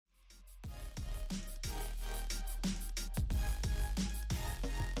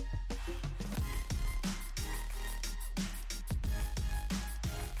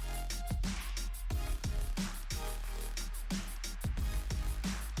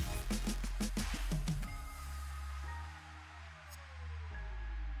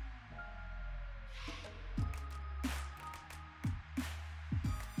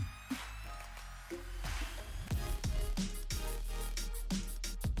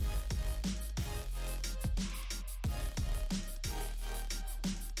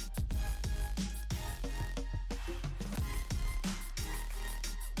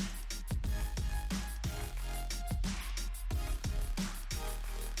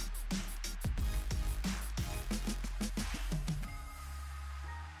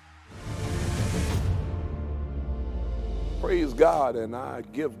Praise God, and I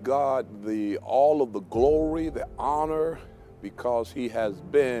give God all of the glory, the honor, because he has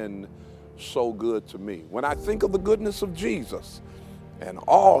been so good to me. When I think of the goodness of Jesus and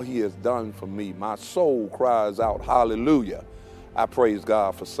all he has done for me, my soul cries out, hallelujah. I praise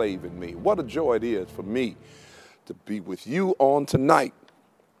God for saving me. What a joy it is for me to be with you on tonight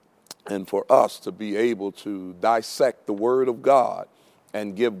and for us to be able to dissect the Word of God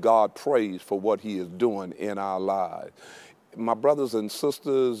and give God praise for what he is doing in our lives. My brothers and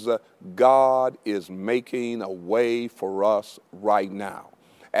sisters, God is making a way for us right now.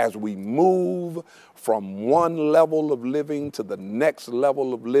 As we move from one level of living to the next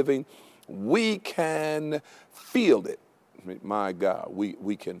level of living, we can feel it. My God,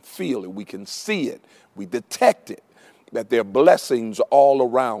 we can feel it. We can see it. We detect it. That there are blessings all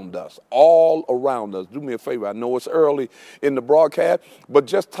around us, all around us. Do me a favor. I know it's early in the broadcast, but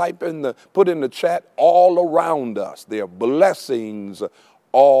just put in the chat, all around us. There are blessings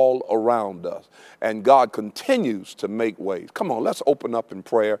all around us. And God continues to make ways. Come on, let's open up in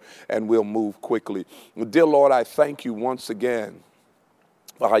prayer and we'll move quickly. Dear Lord, I thank you once again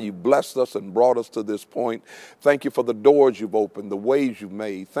for how you blessed us and brought us to this point. Thank you for the doors you've opened, the ways you've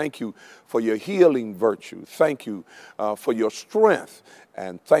made. Thank you for your healing virtue. Thank you for your strength.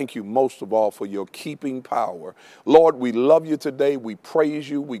 And thank you most of all for your keeping power. Lord, we love you today. We praise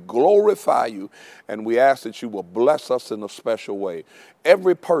you. We glorify you. And we ask that you will bless us in a special way.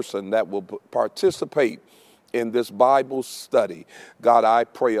 Every person that will participate in this Bible study, God, I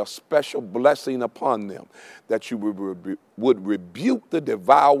pray a special blessing upon them, that you would rebuke the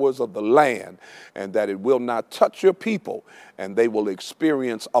devourers of the land, and that it will not touch your people, and they will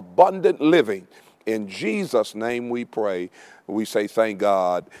experience abundant living. In Jesus' name we pray. We say thank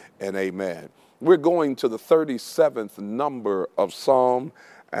God and amen. We're going to the 37th number of Psalm,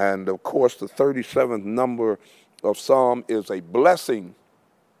 and of course the 37th number of Psalm is a blessing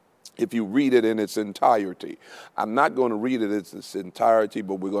if you read it in its entirety. I'm not going to read it in its entirety,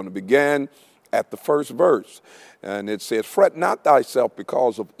 but we're going to begin at the first verse. And it says, "Fret not thyself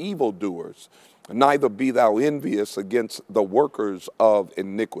because of evildoers, neither be thou envious against the workers of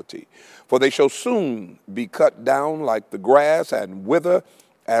iniquity. For they shall soon be cut down like the grass and wither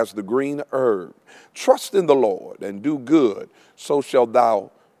as the green herb. Trust in the Lord and do good, so shalt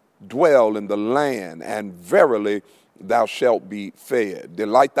thou dwell in the land, and verily thou shalt be fed.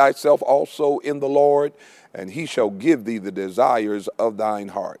 Delight thyself also in the Lord, and he shall give thee the desires of thine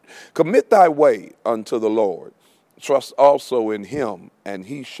heart. Commit thy way unto the Lord. Trust also in him, and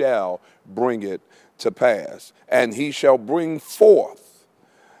he shall bring it to pass. And he shall bring forth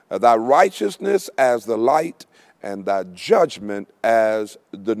thy righteousness as the light, and thy judgment as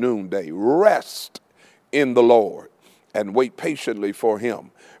the noonday. Rest in the Lord, and wait patiently for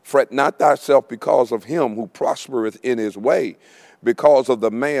him. Fret not thyself because of him who prospereth in his way, because of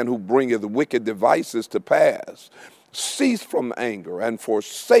the man who bringeth wicked devices to pass. Cease from anger and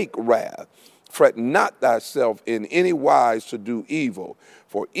forsake wrath. Fret not thyself in any wise to do evil,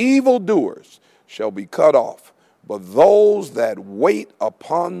 for evildoers shall be cut off. But those that wait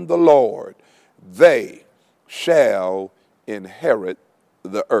upon the Lord, they shall inherit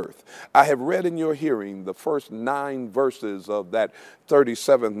the earth." I have read in your hearing the first 9 verses of that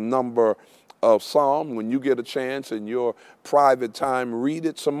 37th number of Psalm. When you get a chance in your private time, read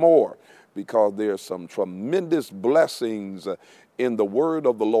it some more, because there's some tremendous blessings in the word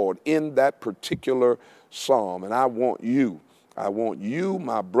of the Lord in that particular psalm. And I want you,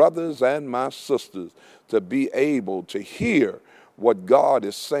 my brothers and my sisters, to be able to hear what God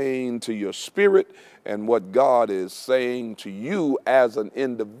is saying to your spirit and what God is saying to you as an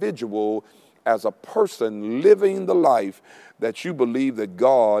individual, as a person living the life that you believe that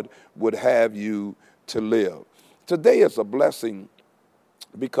God would have you to live. Today is a blessing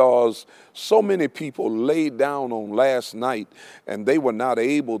because so many people laid down on last night and they were not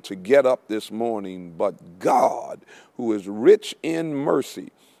able to get up this morning, but God, who is rich in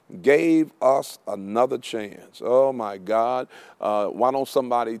mercy, gave us another chance. Oh my God. Why don't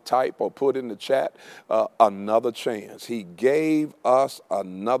somebody type or put in the chat, another chance. He gave us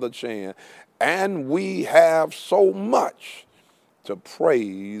another chance, and we have so much to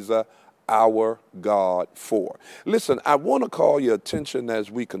praise our God for. Listen, I want to call your attention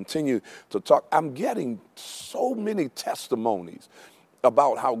as we continue to talk. I'm getting so many testimonies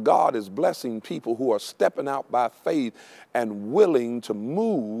about how God is blessing people who are stepping out by faith and willing to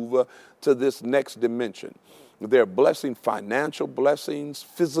move to this next dimension. They're blessing financial blessings,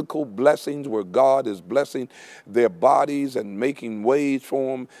 physical blessings, where God is blessing their bodies and making ways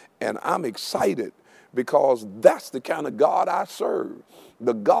for them. And I'm excited because that's the kind of God I serve.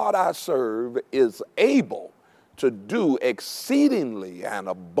 The God I serve is able to do exceedingly and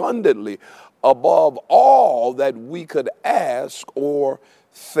abundantly above all that we could ask or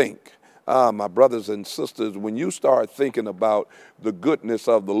think. My brothers and sisters, when you start thinking about the goodness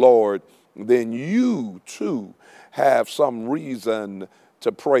of the Lord, then you too have some reason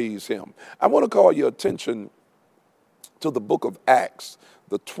to praise him. I want to call your attention to the book of Acts,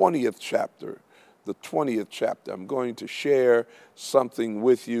 the 20th chapter. The 20th chapter. I'm going to share something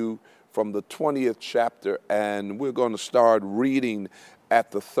with you from the 20th chapter, and we're going to start reading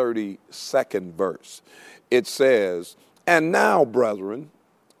at the 32nd verse. It says, and now, brethren,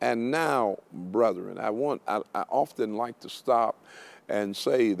 I often like to stop and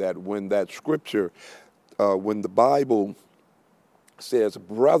say that when that scripture, when the Bible says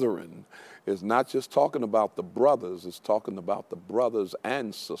brethren, is not just talking about the brothers, it's talking about the brothers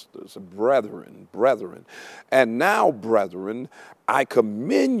and sisters, brethren. And now, brethren, I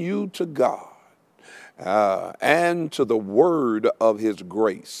commend you to God and to the word of his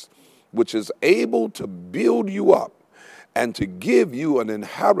grace, which is able to build you up and to give you an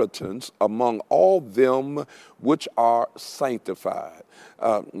inheritance among all them which are sanctified.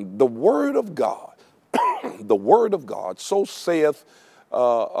 The word of God, the word of God, so saith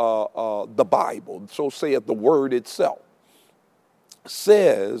the Bible, so saith the word itself,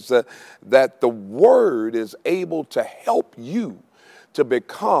 says that the word is able to help you to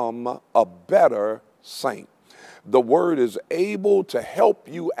become a better saint. The word is able to help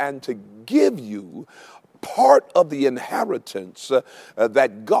you and to give you part of the inheritance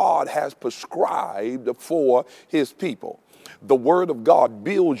that God has prescribed for his people. The word of God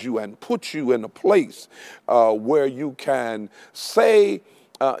builds you and puts you in a place where you can say,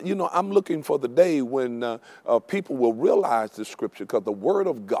 I'm looking for the day when people will realize the scripture, because the word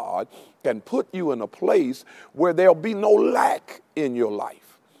of God can put you in a place where there'll be no lack in your life.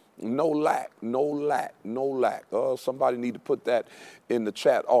 No lack. Oh, somebody need to put that in the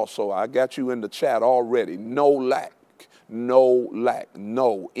chat also. I got you in the chat already. No lack.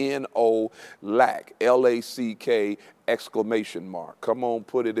 No, N-O, lack, L-A-C-K, exclamation mark. Come on,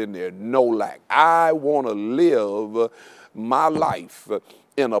 put it in there. No lack. I want to live my life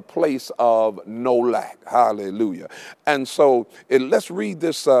in a place of no lack. Hallelujah. And so let's read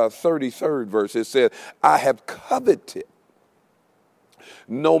this 33rd verse. It says, I have coveted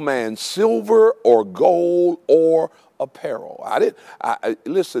no man's silver or gold or apparel.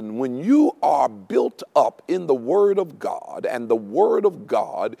 Listen, when you are built up in the Word of God, and the Word of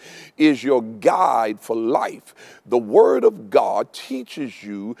God is your guide for life, the Word of God teaches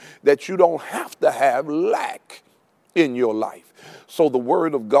you that you don't have to have lack in your life. So the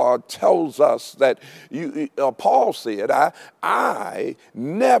Word of God tells us that Paul said, I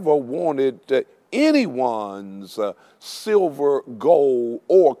never wanted anyone's silver, gold,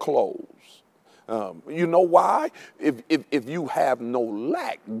 or clothes. You know why? If you have no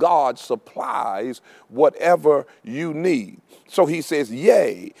lack, God supplies whatever you need. So he says,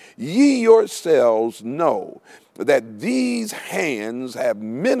 yea, ye yourselves know that these hands have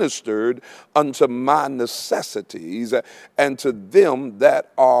ministered unto my necessities and to them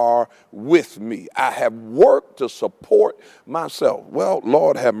that are with me. I have worked to support myself. Well,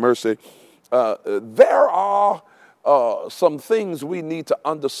 Lord have mercy. There are some things we need to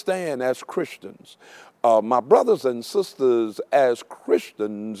understand as Christians. My brothers and sisters, as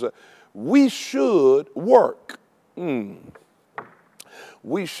Christians, we should work.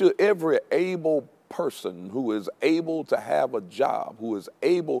 We should, every able person who is able to have a job, who is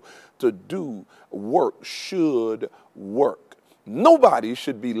able to do work, should work. Nobody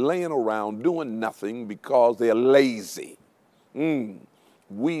should be laying around doing nothing because they're lazy.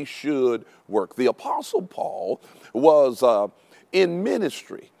 We should work. The Apostle Paul was in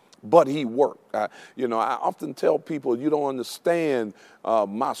ministry, but he worked. I often tell people, you don't understand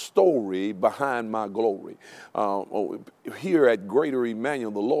my story behind my glory. Here at Greater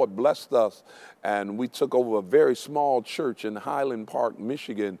Emmanuel, the Lord blessed us, and we took over a very small church in Highland Park,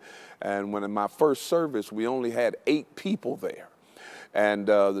 Michigan. And when in my first service, we only had 8 people there. And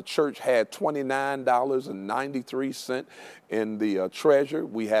the church had $29.93 in the treasure.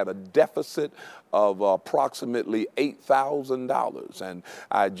 We had a deficit of approximately $8,000. And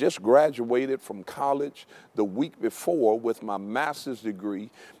I just graduated from college the week before with my master's degree.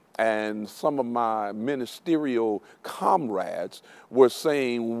 And some of my ministerial comrades were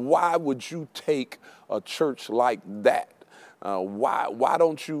saying, why would you take a church like that? Why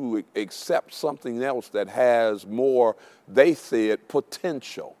don't you accept something else that has more, they said,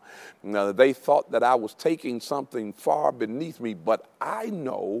 potential? They thought that I was taking something far beneath me, but I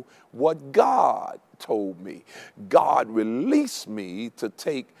know what God told me. God released me to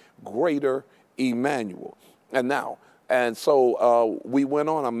take Greater Emmanuel. And so we went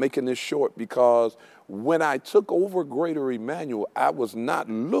on. I'm making this short because when I took over Greater Emmanuel, I was not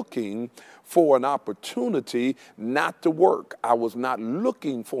looking for an opportunity not to work. I was not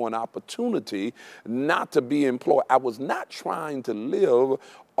looking for an opportunity not to be employed. I was not trying to live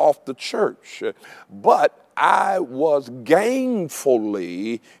off the church, but I was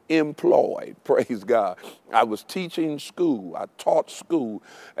gainfully employed. Praise God. I was teaching school. I taught school.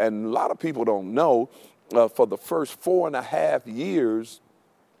 And a lot of people don't know, for the first 4.5 years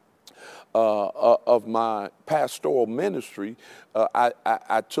of my pastoral ministry,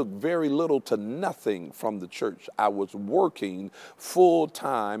 I took very little to nothing from the church. I was working full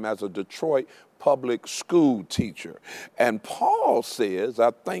time as a Detroit public school teacher. And Paul says,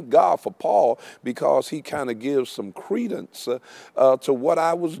 I thank God for Paul because he kind of gives some credence to what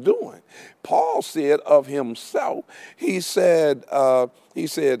I was doing. Paul said of himself, he said,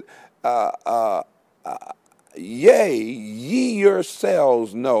 yea, ye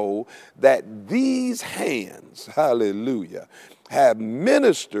yourselves know that these hands, hallelujah, have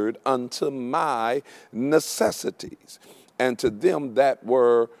ministered unto my necessities and to them that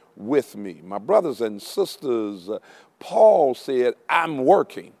were with me. My brothers and sisters, Paul said, I'm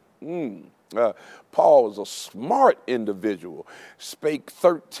working. Paul was a smart individual, spake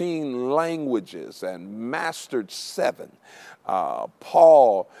 13 languages and mastered 7.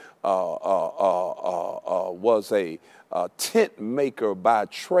 Paul was a tent maker by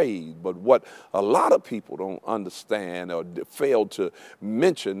trade, but what a lot of people don't understand or fail to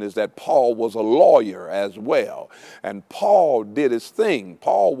mention is that Paul was a lawyer as well, and Paul did his thing.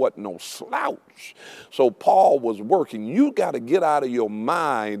 Paul wasn't no slouch, so Paul was working. You got to get out of your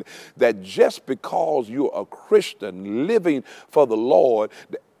mind that just because you're a Christian living for the Lord,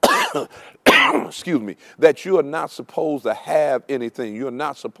 excuse me, that you are not supposed to have anything. You're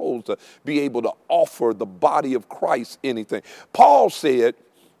not supposed to be able to offer the body of Christ anything. Paul said,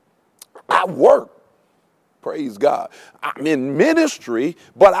 I work. Praise God. I'm in ministry,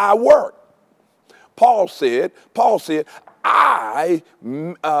 but I work. Paul said, I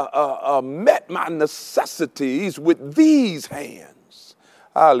met my necessities with these hands.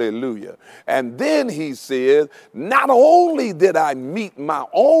 Hallelujah. And then he said, not only did I meet my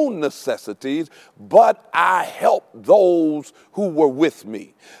own necessities, but I helped those who were with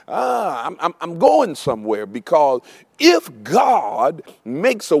me. I'm going somewhere, because if God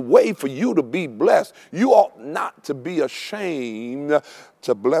makes a way for you to be blessed, you ought not to be ashamed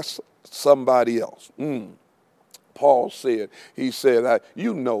to bless somebody else. Paul said, he said,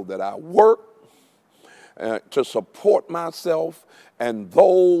 you know that I work to support myself and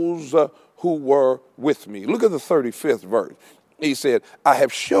those who were with me. Look at the 35th verse. He said, I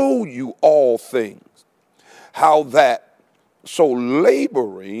have showed you all things, how that so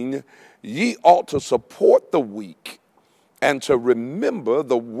laboring ye ought to support the weak and to remember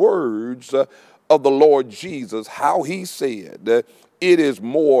the words of the Lord Jesus, how he said, it is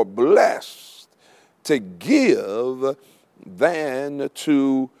more blessed to give than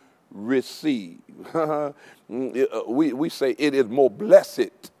to receive. We say it is more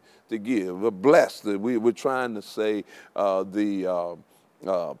blessed to give. Blessed. We're trying to say the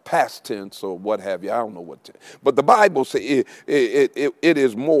past tense or what have you. I don't know what. But the Bible says it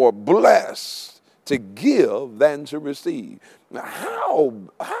is more blessed to give than to receive. Now,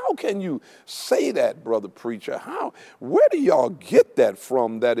 how can you say that, brother preacher? Where do y'all get that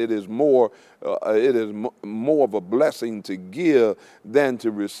from? That it is more of a blessing to give than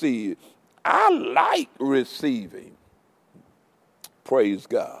to receive. I like receiving. Praise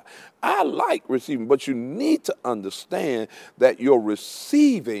God. I like receiving, but you need to understand that your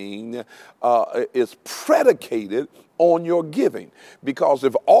receiving is predicated on your giving. Because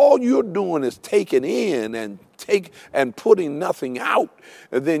if all you're doing is taking in and putting nothing out,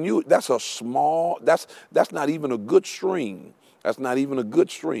 then that's not even a good stream. That's not even a good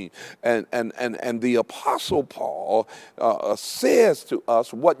stream. And the Apostle Paul says to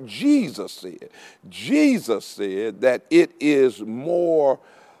us what Jesus said. Jesus said that it is more,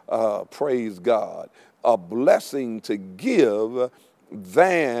 praise God, a blessing to give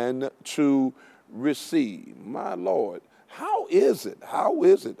than to receive. My Lord, how is it? How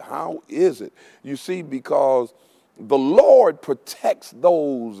is it? How is it? You see, because the Lord protects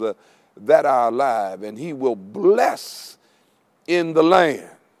those that are alive, and he will bless in the land.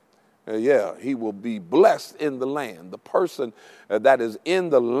 He will be blessed in the land. The person that is in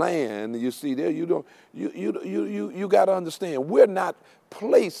the land, you see there, you got to understand, we're not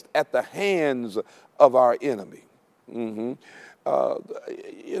placed at the hands of our enemy. My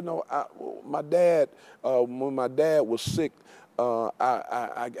dad, when my dad was sick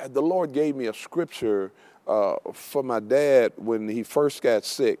the Lord gave me a scripture for my dad when he first got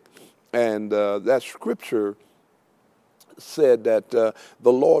sick. And that scripture said that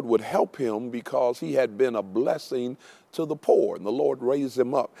the Lord would help him because he had been a blessing to the poor, and the Lord raised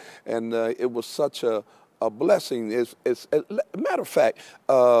him up. And it was such a blessing. It's a matter of fact,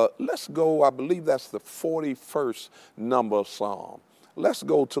 let's go, I believe that's the 41st number of Psalm. Let's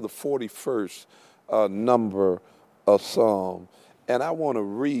go to the 41st number of Psalm. And I want to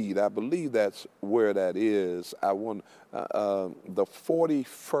read, I believe that's where that is. I want the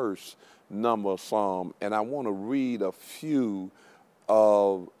 41st number of Psalm, and I want to read a few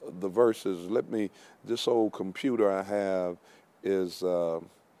of the verses. Let me, this old computer I have is slow.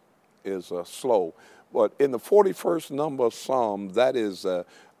 But in the 41st number of Psalm, that is a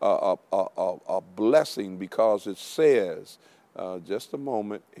blessing because it says, just a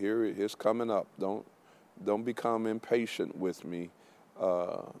moment, here it is coming up. Don't become impatient with me.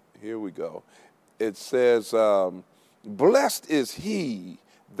 Here we go. It says, blessed is he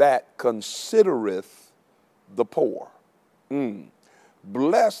that considereth the poor.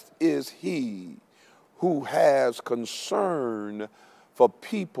 Blessed is he who has concern for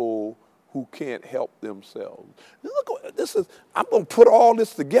people who can't help themselves. Look, I'm going to put all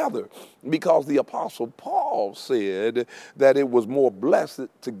this together because the Apostle Paul said that it was more blessed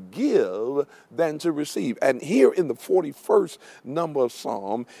to give than to receive. And here in the 41st number of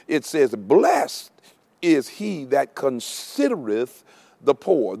Psalm, it says, blessed is he that considereth the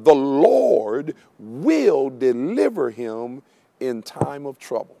poor. The Lord will deliver him in time of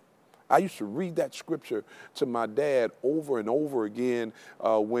trouble. I used to read that scripture to my dad over and over again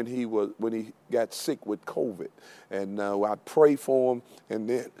when he got sick with COVID, and I'd pray for him, and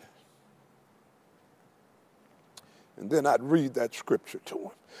then I'd read that scripture to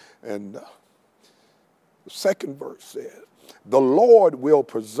him. And the second verse says, "The Lord will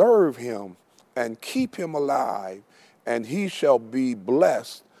preserve him and keep him alive, and he shall be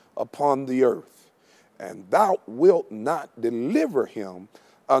blessed upon the earth. And thou wilt not deliver him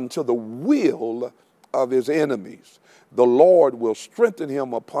unto the will of his enemies. The Lord will strengthen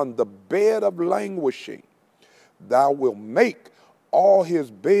him upon the bed of languishing. Thou wilt make all his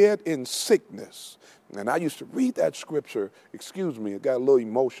bed in sickness." And I used to read that scripture, excuse me, it got a little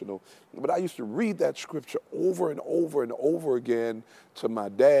emotional, but I used to read that scripture over and over and over again to my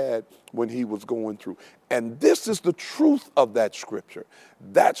dad when he was going through. And this is the truth of that scripture.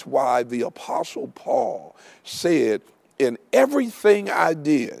 That's why the Apostle Paul said, in everything I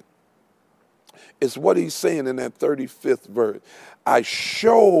did, is what he's saying in that 35th verse. I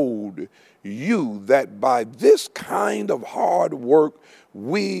showed you that by this kind of hard work,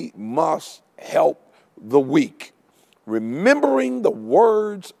 we must help the weak, remembering the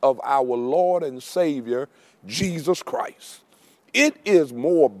words of our Lord and Savior, Jesus Christ. It is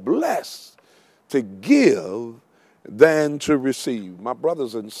more blessed to give than to receive. My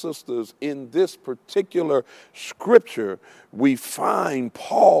brothers and sisters, in this particular scripture, we find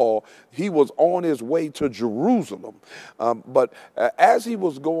Paul, he was on his way to Jerusalem. But as he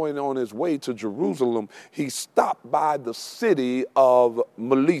was going on his way to Jerusalem, he stopped by the city of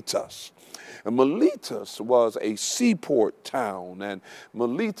Miletus. And Miletus was a seaport town, and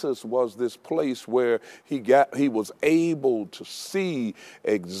Miletus was this place where he was able to see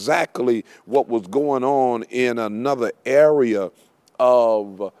exactly what was going on in another area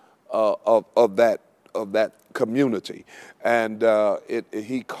of that community. And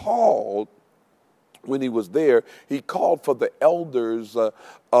he called, when he was there, he called for the elders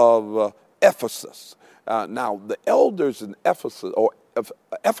of Ephesus. Now, the elders in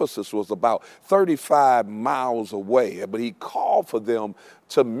Ephesus was about 35 miles away, but he called for them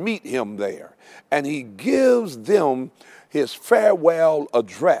to meet him there. And he gives them his farewell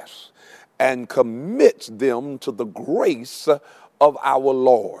address and commits them to the grace of our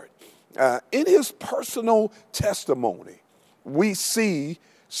Lord. In his personal testimony, we see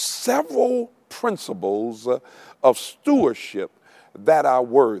several principles of stewardship that are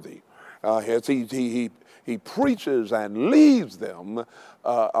worthy. As he preaches and leaves them,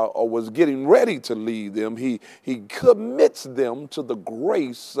 or was getting ready to leave them, he commits them to the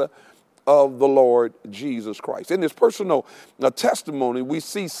grace of the Lord Jesus Christ. In his personal testimony, we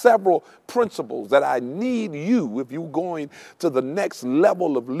see several principles that I need you, if you're going to the next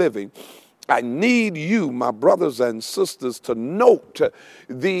level of living, I need you, my brothers and sisters, to note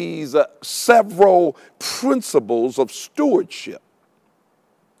these several principles of stewardship,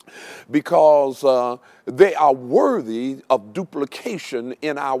 because they are worthy of duplication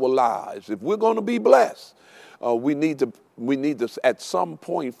in our lives. If we're going to be blessed, we need to we need to, at some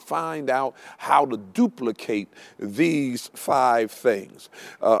point, find out how to duplicate these 5 things.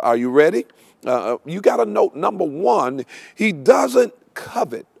 Are you ready? You got to note, number 1, he doesn't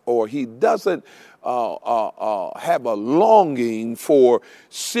covet, or he doesn't have a longing for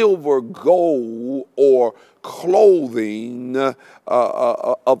silver, gold, or clothing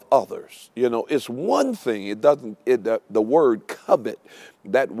of others. You know, it's one thing. It doesn't. The word covet.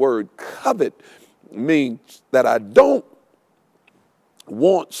 That word covet means that I don't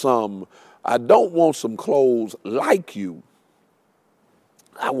want some clothes like you.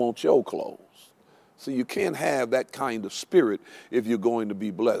 I want your clothes. So you can't have that kind of spirit if you're going to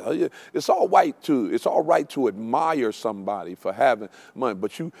be blessed. It's all right to admire somebody for having money,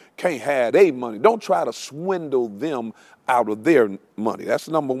 but you can't have their money. Don't try to swindle them out of their money. That's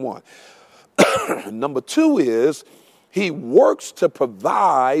number 1. Number 2 is he works to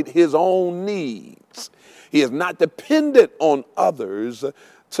provide his own needs. He is not dependent on others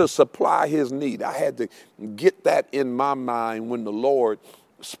to supply his need. I had to get that in my mind when the Lord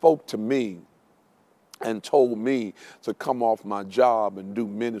spoke to me and told me to come off my job and do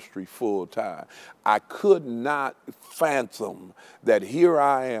ministry full time. I could not fathom that here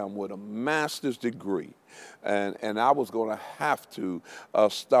I am with a master's degree, and I was going to have to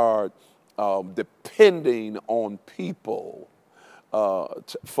start depending on people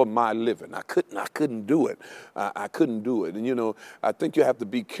for my living. I couldn't do it. I couldn't do it. And, you know, I think you have to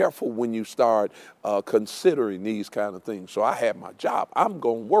be careful when you start considering these kind of things. So I had my job. I'm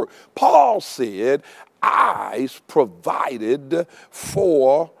going to work. Paul said, I provided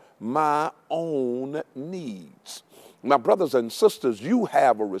for my own needs. My brothers and sisters, you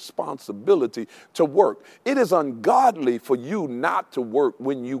have a responsibility to work. It is ungodly for you not to work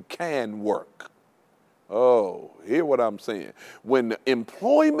when you can work. Oh, hear what I'm saying. When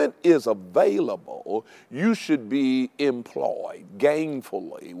employment is available, you should be employed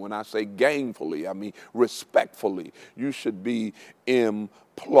gainfully. When I say gainfully, I mean respectfully. You should be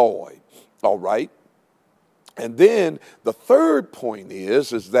employed. All right? And then the third point is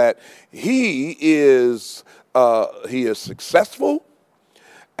that he is successful,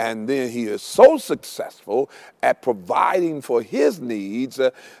 and then he is so successful at providing for his needs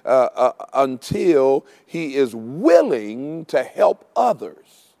until he is willing to help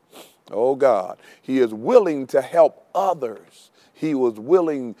others. Oh God, he is willing to help others. He was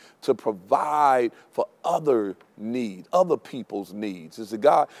willing to provide for other needs, other people's needs. It's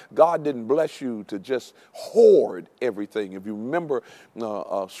God didn't bless you to just hoard everything. If you remember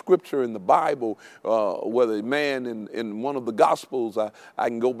scripture in the Bible, whether a man in one of the Gospels, I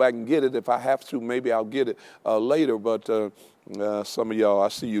can go back and get it if I have to. Maybe I'll get it later, but some of y'all, I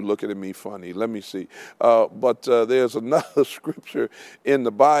see you looking at me funny. Let me see. But there's another scripture in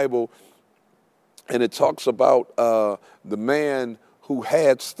the Bible, and it talks about the man who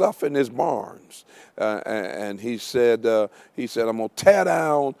had stuff in his barns. And he said, I'm going to tear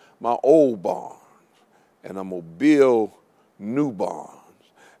down my old barns, and I'm going to build new barns.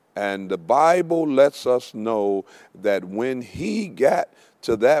 And the Bible lets us know that when he got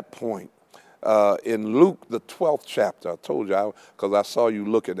to that point, in Luke, the 12th chapter, I told you, because I saw you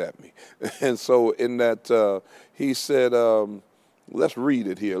looking at me. And so in that, he said, let's read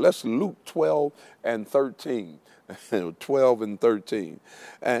it here. Let's Luke 12 and 13. 12 and 13.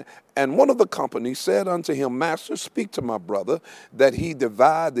 And one of the company said unto him, Master, speak to my brother, that he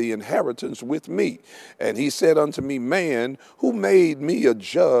divide the inheritance with me. And he said unto me, Man, who made me a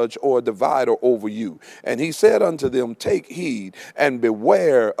judge or a divider over you? And he said unto them, Take heed and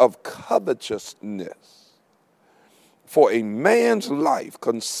beware of covetousness. For a man's life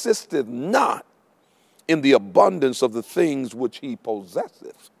consisteth not in the abundance of the things which he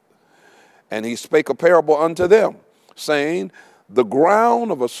possesseth. And he spake a parable unto them, saying, The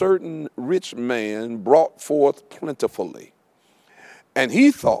ground of a certain rich man brought forth plentifully. And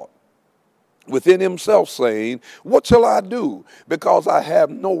he thought within himself, saying, What shall I do? Because I have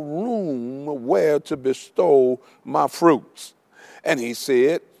no room where to bestow my fruits. And he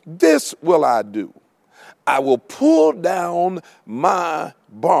said, This will I do. I will pull down my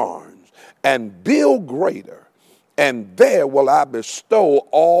barns and build greater, and there will I bestow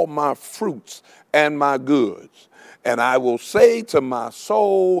all my fruits and my goods. And I will say to my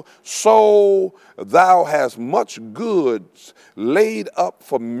soul, Soul, thou hast much goods laid up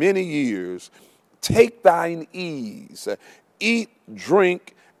for many years. Take thine ease, eat,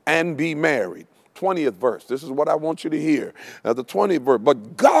 drink, and be merry. 20th verse. This is what I want you to hear. The 20th verse.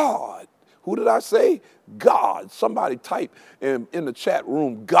 But God, who did I say? God. Somebody type in the chat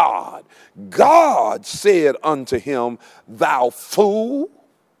room, God. God said unto him, Thou fool,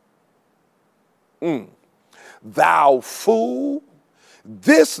 thou fool,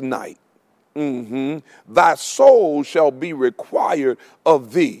 this night thy soul shall be required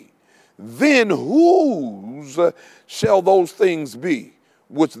of thee. Then whose shall those things be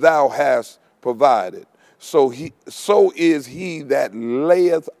which thou hast provided? So is he that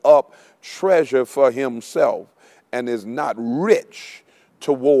layeth up treasure for himself and is not rich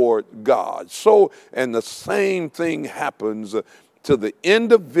toward God. So, and the same thing happens to the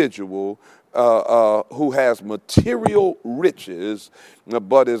individual who has material riches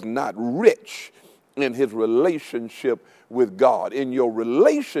but is not rich in his relationship with God. In your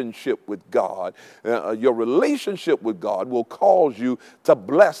relationship with God, your relationship with God will cause you to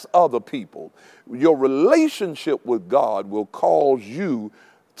bless other people. Your relationship with God will cause you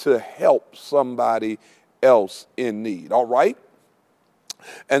to help somebody else in need. All right?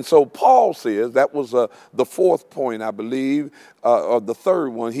 And so Paul says, that was the fourth point, I believe, or the third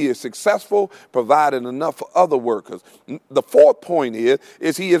one. He is successful, providing enough for other workers. The fourth point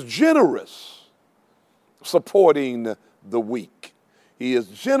is he is generous, supporting the weak. He is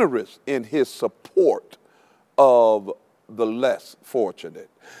generous in his support of the less fortunate.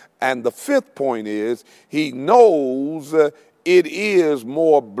 And the fifth point is he knows it is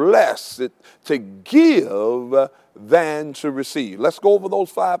more blessed to give than to receive. Let's go over those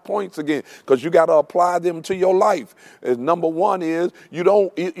 5 points again, because you got to apply them to your life. Number one is you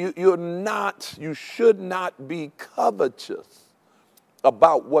should not be covetous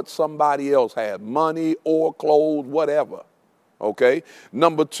about what somebody else has, money or clothes, whatever. Okay.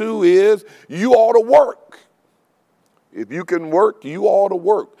 Number two is you ought to work. If you can work, you ought to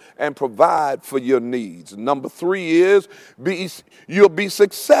work and provide for your needs. Number three is you'll be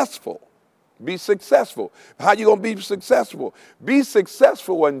successful. Be successful. How you going to be successful? Be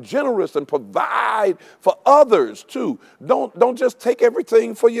successful and generous and provide for others too. Don't just take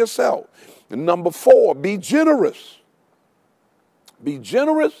everything for yourself. And number four, be generous. Be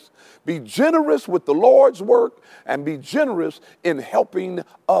generous. Be generous with the Lord's work and be generous in helping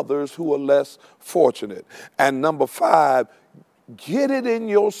others who are less fortunate. And number five, get it in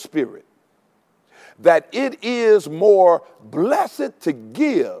your spirit that it is more blessed to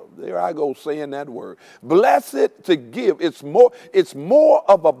give. There I go saying that word. Blessed to give. It's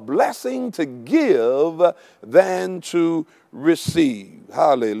more of a blessing to give than to receive.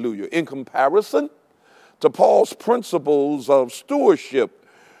 Hallelujah. In comparison to Paul's principles of stewardship,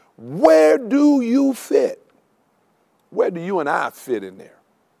 where do you fit? Where do you and I fit in there?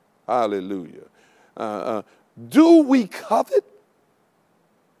 Hallelujah. Do we covet?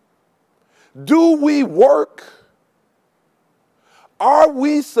 Do we work? Are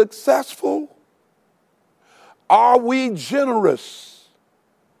we successful? Are we generous?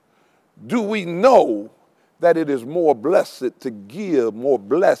 Do we know that it is more blessed to give, more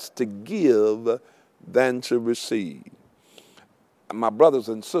blessed to give than to receive? My brothers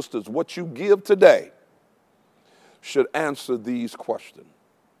and sisters, what you give today should answer these questions.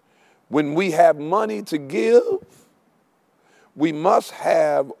 When we have money to give, we must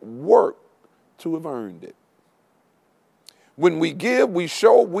have work to have earned it. When we give, we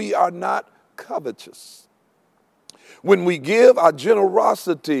show we are not covetous. When we give, our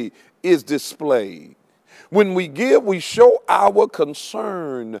generosity is displayed. When we give, we show our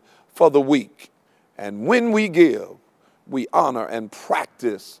concern for the weak. And when we give, we honor and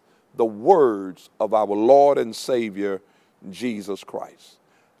practice the words of our Lord and Savior, Jesus Christ.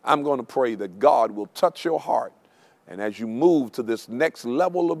 I'm going to pray that God will touch your heart, and as you move to this next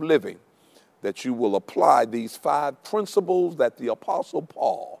level of living, that you will apply these 5 principles that the Apostle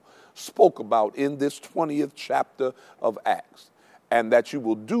Paul spoke about in this 20th chapter of Acts, and that you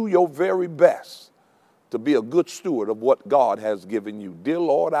will do your very best to be a good steward of what God has given you. Dear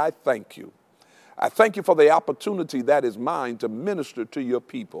Lord, I thank you. I thank you for the opportunity that is mine to minister to your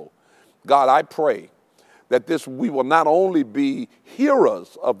people. God, I pray that we will not only be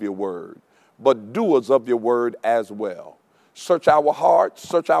hearers of your word, but doers of your word as well. Search our hearts,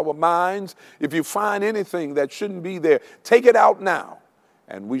 search our minds. If you find anything that shouldn't be there, take it out now,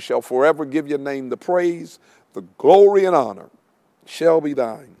 and we shall forever give your name the praise, the glory and honor shall be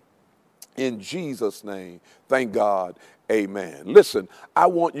thine. In Jesus' name, thank God. Amen. Listen, I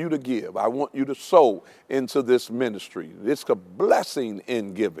want you to give. I want you to sow into this ministry. It's a blessing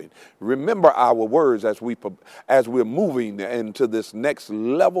in giving. Remember our words as we're moving into this next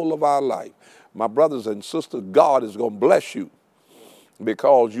level of our life. My brothers and sisters, God is going to bless you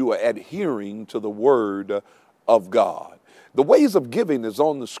because you are adhering to the word of God. The ways of giving is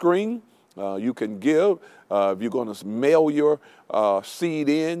on the screen. You can give. If you're going to mail your seed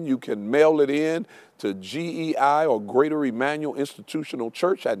in, you can mail it in to GEI or Greater Emmanuel Institutional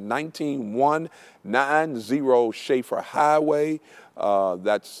Church at 19190 Schaefer Highway.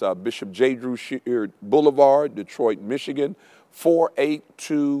 That's Bishop J. Drew Sheard Boulevard, Detroit, Michigan,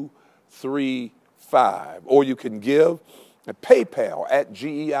 48235. Or you can give at PayPal at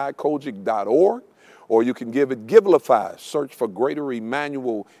geikojic.org. Or you can give at Givelify. Search for Greater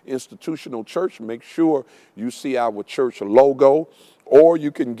Emmanuel Institutional Church. Make sure you see our church logo. Or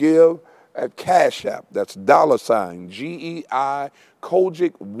you can give at Cash App. That's $GEI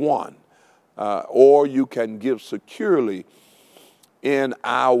Kojic 1. Or you can give securely in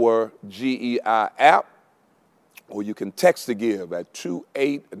our GEI app. Or you can text to give at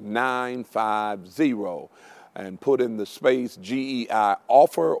 28950. And put in the space GEI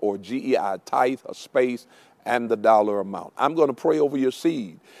offer or GEI tithe, a space, and the dollar amount. I'm going to pray over your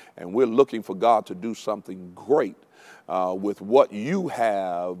seed, and we're looking for God to do something great with what you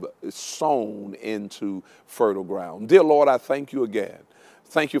have sown into fertile ground. Dear Lord, I thank you again.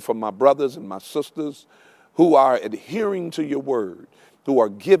 Thank you for my brothers and my sisters who are adhering to your word, who are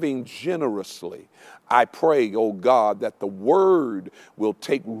giving generously. I pray, oh God, that the word will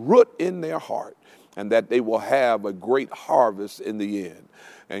take root in their heart, and that they will have a great harvest in the end.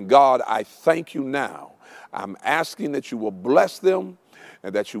 And God, I thank you now. I'm asking that you will bless them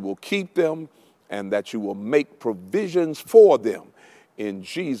and that you will keep them and that you will make provisions for them. In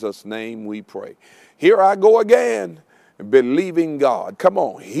Jesus' name we pray. Here I go again, believing God. Come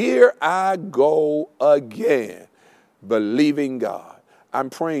on, here I go again, believing God. I'm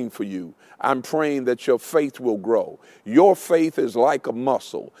praying for you. I'm praying that your faith will grow. Your faith is like a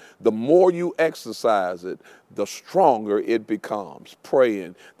muscle. The more you exercise it, the stronger it becomes.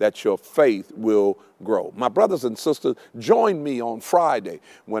 Praying that your faith will grow. My brothers and sisters, join me on Friday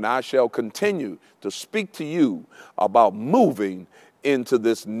when I shall continue to speak to you about moving into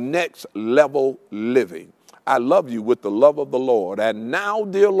this next level living. I love you with the love of the Lord. And now,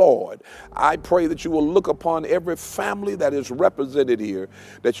 dear Lord, I pray that you will look upon every family that is represented here,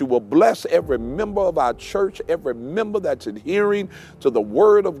 that you will bless every member of our church, every member that's adhering to the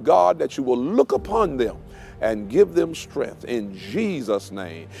word of God, that you will look upon them and give them strength in Jesus'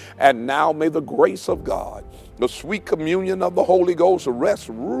 name. And now may the grace of God, the sweet communion of the Holy Ghost rest,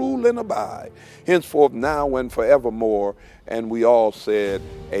 rule, and abide, henceforth, now, and forevermore. And we all said,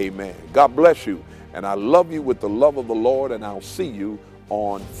 amen. God bless you. And I love you with the love of the Lord, and I'll see you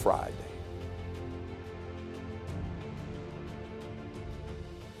on Friday.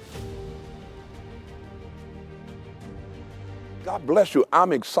 God bless you.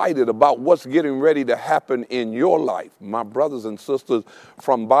 I'm excited about what's getting ready to happen in your life. My brothers and sisters,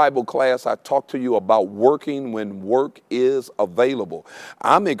 from Bible class, I talked to you about working when work is available.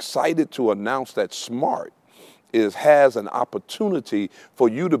 I'm excited to announce that SMART has an opportunity for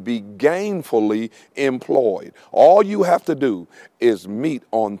you to be gainfully employed. All you have to do is meet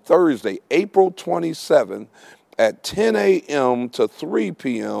on Thursday, April 27th at 10 a.m. to 3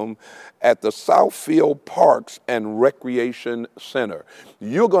 p.m. at the Southfield Parks and Recreation Center.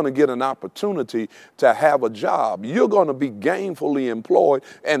 You're going to get an opportunity to have a job. You're going to be gainfully employed,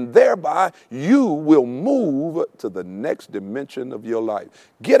 and thereby you will move to the next dimension of your life.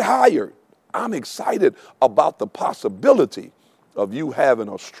 Get hired. I'm excited about the possibility of you having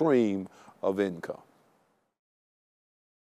a stream of income.